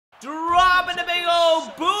dropping the big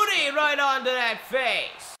old booty right onto that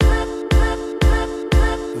face.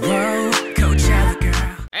 Whoa, Coach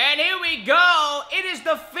girl. And here we go. It is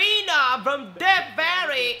the Phenom from Death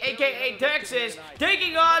Valley, aka Texas,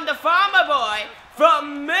 taking on the Farmer Boy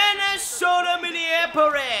from Minnesota,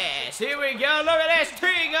 Minneapolis. Here we go. Look at this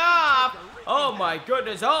teeing off. Oh my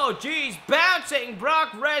goodness. Oh geez, bouncing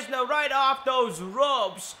Brock Lesnar right off those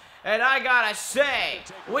ropes. And I gotta say,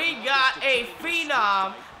 we got a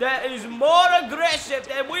Phenom that is more aggressive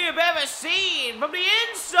than we have ever seen, from the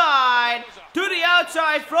inside to the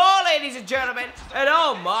outside floor, ladies and gentlemen. And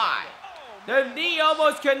oh my, the knee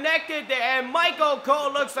almost connected there, and Michael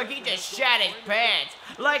Cole looks like he just shat his pants,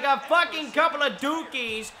 like a fucking couple of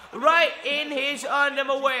dookies right in his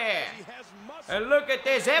underwear. And look at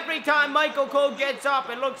this, every time Michael Cole gets up,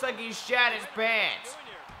 it looks like he shat his pants.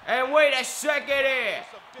 And wait a second here.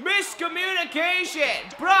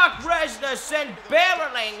 Miscommunication. Brock Lesnar sent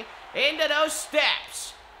barreling into those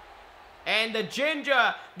steps. And the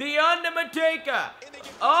Ginger, the Undertaker,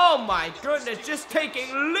 oh my goodness, just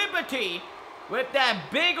taking liberty with that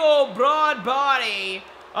big old broad body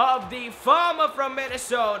of the farmer from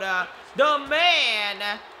Minnesota, the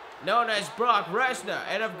man known as Brock Lesnar.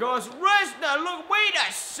 And of course, Lesnar, look, wait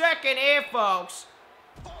a second here, folks.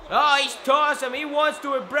 Oh, he's tossing him. He wants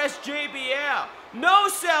to impress JBL. No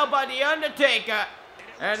sell by the Undertaker.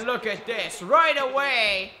 And look at this. Right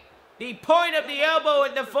away, the point of the elbow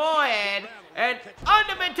in the forehead. And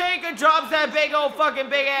Undertaker drops that big old fucking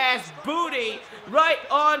big ass booty right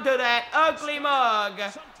onto that ugly mug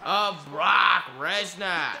of Brock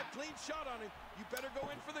Lesnar.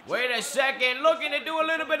 Wait a second. Looking to do a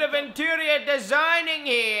little bit of interior designing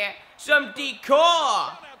here. Some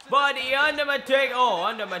decor. By the Undertaker. Oh,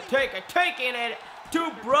 Undertaker taking it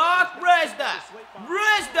to Brock Lesnar.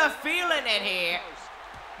 Lesnar feeling it here.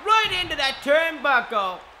 Right into that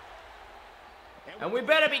turnbuckle. And we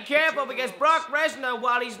better be careful because Brock Lesnar,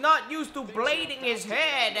 while he's not used to blading his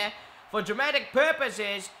head for dramatic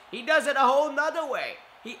purposes, he does it a whole nother way.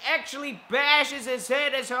 He actually bashes his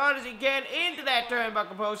head as hard as he can into that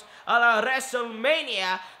turnbuckle post a la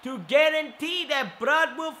WrestleMania to guarantee that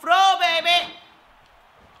blood will flow, baby.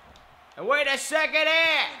 And wait a second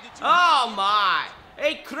here. Oh my.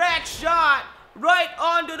 A crack shot right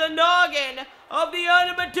onto the noggin of the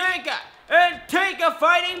Undertaker. And Taker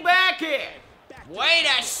fighting back here. Wait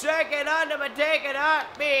a second. Undertaker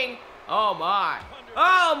not being... Oh my.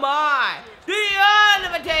 Oh my. The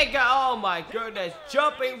Undertaker. Oh my goodness.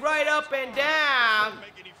 Jumping right up and down.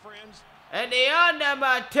 And the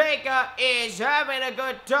Undertaker is having a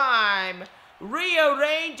good time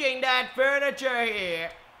rearranging that furniture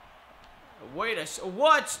here. Wait a second,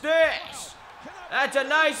 what's this? That's a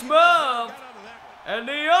nice move. And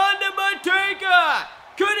the Undertaker,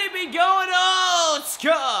 could he be going old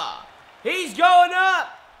school? He's going up,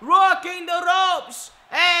 rocking the ropes,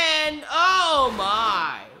 and oh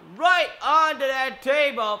my, right onto that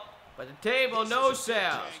table. But the table no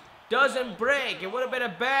sells, doesn't break. It would have been a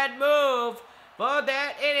bad move for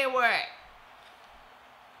that anyway.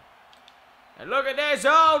 And look at this,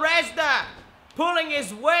 oh, Lesnar pulling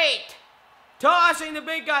his weight. Tossing the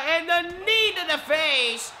big guy, and the knee to the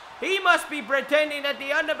face. He must be pretending that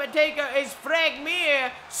the Undertaker is Frank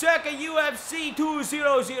Mir, circa UFC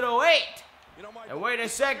 2008. And wait a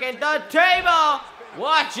second, the table.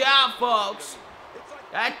 Watch out, folks.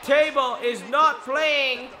 That table is not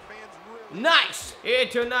playing nice here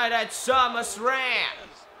tonight at Summerslam.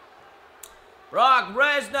 Brock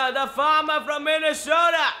Lesnar, the farmer from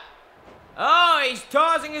Minnesota. Oh, he's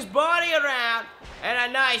tossing his body around.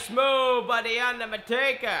 And a nice move by the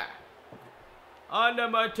Undertaker.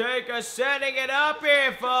 Undertaker setting it up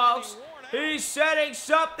here, folks. He's setting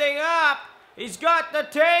something up. He's got the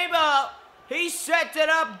table. He sets it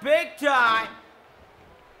up big time.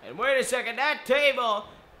 And wait a second, that table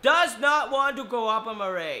does not want to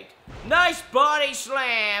cooperate. Nice body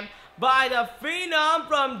slam by the Phenom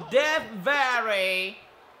from Death Valley.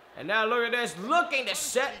 And now look at this, looking to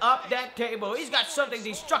set up that table. He's got something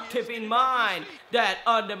destructive in mind, that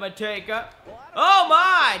Undertaker. Oh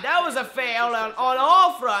my, that was a fail on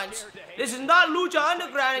all fronts. This is not Lucha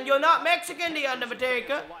Underground and you're not Mexican, the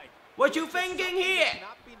Undertaker. What you thinking here?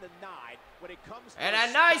 And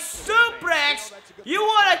a nice suplex. You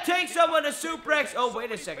want to take someone to suplex? Oh,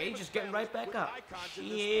 wait a second, he's just getting right back up.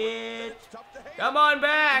 Shit. Come on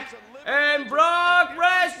back. And Brock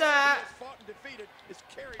Lesnar.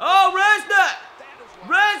 Oh,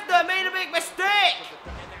 Lesnar made a big mistake.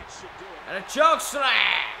 And a choke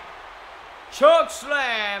slam. Choke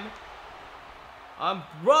slam on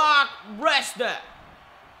Brock Lesnar.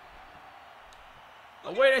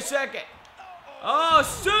 Oh, wait a second. Oh,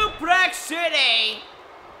 Suplex City.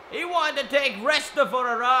 He wanted to take Lesnar for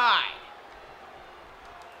a ride.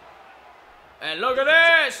 And look at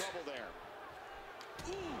this.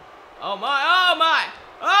 Oh my, oh my.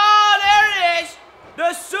 Oh, there it is.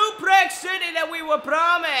 The Suplex City that we were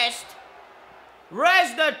promised.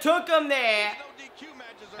 Lesnar took him there.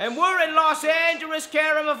 And we're in Los Angeles,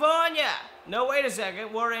 California. No, wait a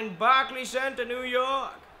second. We're in Barclays Center, New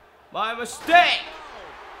York. My mistake.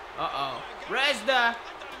 Uh-oh. Lesnar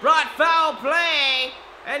brought foul play.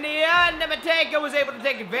 And the Undertaker was able to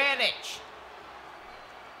take advantage.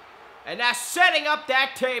 And now setting up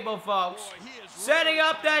that table, folks. Setting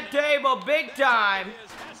up that table big time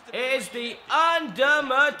is the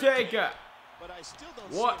Undertaker.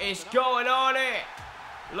 What is going on here?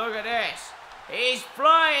 Look at this. He's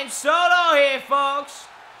flying solo here, folks.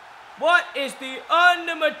 What is the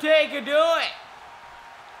Undertaker doing?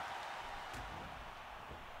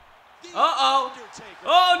 Uh-oh.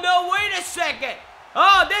 Oh, no, wait a second.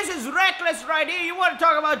 Oh, this is reckless right here. You want to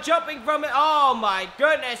talk about jumping from it? Oh, my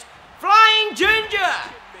goodness. Flying Ginger.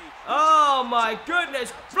 Oh, my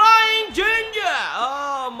goodness. Flying Ginger.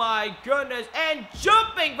 Oh, my goodness. And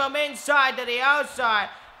jumping from inside to the outside.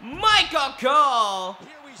 Michael Cole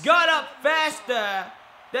got up faster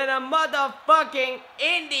than a motherfucking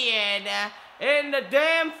Indian in the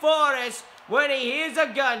damn forest when he hears a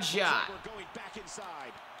gunshot.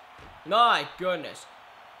 My goodness.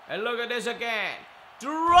 And look at this again.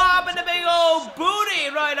 Dropping the big old booty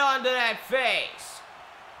right onto that face.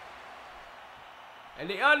 And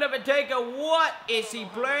the Undertaker, what is he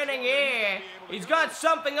planning here? He's got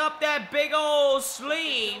something up that big old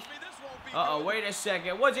sleeve. Uh-oh, wait a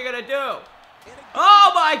second. What's he gonna do?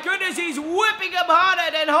 Oh my goodness, he's whipping him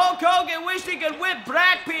harder than Hulk Hogan wished he could whip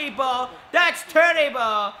black people. That's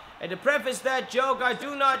terrible. And to preface that joke, I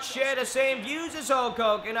do not share the same views as Hulk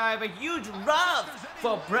Hogan. I have a huge love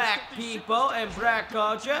for black people and black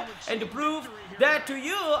culture. And to prove that to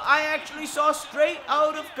you, I actually saw Straight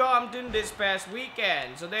Out of Compton this past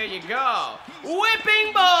weekend. So there you go.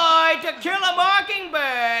 Whipping Boy to Kill a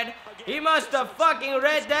Mockingbird. He must have fucking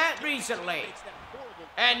read that recently.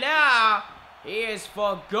 And now, he is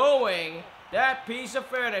foregoing that piece of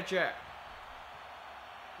furniture.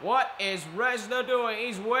 What is Lesnar doing?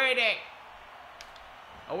 He's waiting.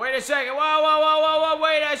 Oh, wait a second. Whoa, whoa, whoa, whoa, whoa.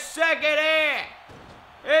 Wait a second here.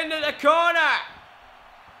 Into the corner.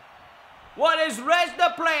 What is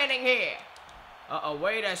Lesnar planning here? Uh-oh,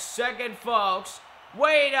 wait a second, folks.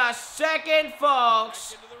 Wait a second,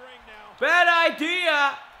 folks. Bad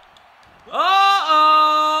idea.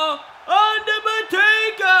 Uh-oh.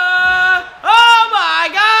 Undertaker. Oh, my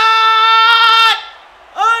God.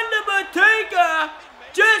 Undertaker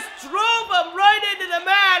just drove him right into the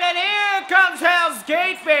mat, and here comes Hell's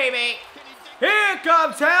Gate, baby. Here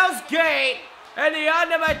comes Hell's Gate, and the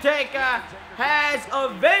Undertaker has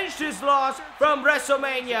avenged his loss from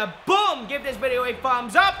WrestleMania. Boom! Give this video a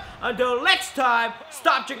thumbs up. Until next time,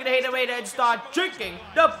 stop drinking the haterade and start drinking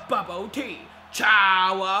the bubble tea.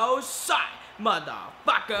 Ciao, outside,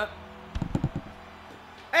 motherfucker.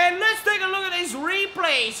 And let's take a look at these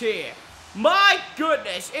replays here. My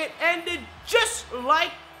goodness, it ended just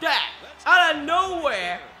like that. Out of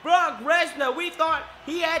nowhere, Brock Lesnar, we thought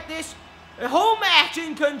he had this whole match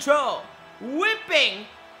in control. Whipping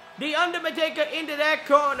the Undertaker into that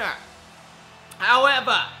corner.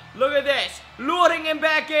 However, look at this. Luring him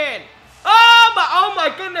back in. Oh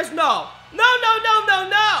my goodness, no.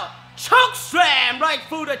 No. Choke slam right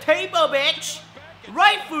through the table, bitch.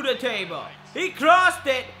 Right through the table. He crossed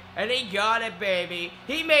it. And he got it, baby.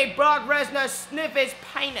 He made Brock Lesnar sniff his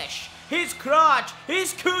penis, his crotch,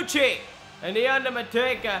 his coochie. And the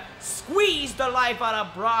Undertaker squeezed the life out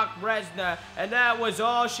of Brock Lesnar. And that was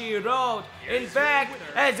all she wrote. In fact,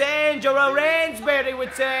 as Angela Lansbury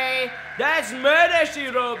would say, that's murder she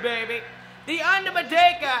wrote, baby. The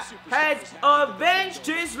Undertaker has avenged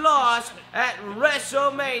his loss at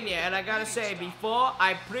WrestleMania. And I gotta say, before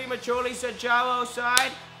I prematurely said ciao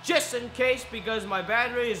outside, just in case, because my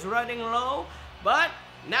battery is running low. But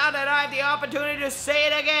now that I have the opportunity to say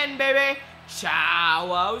it again, baby,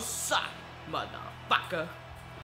 ciao outside, motherfucker.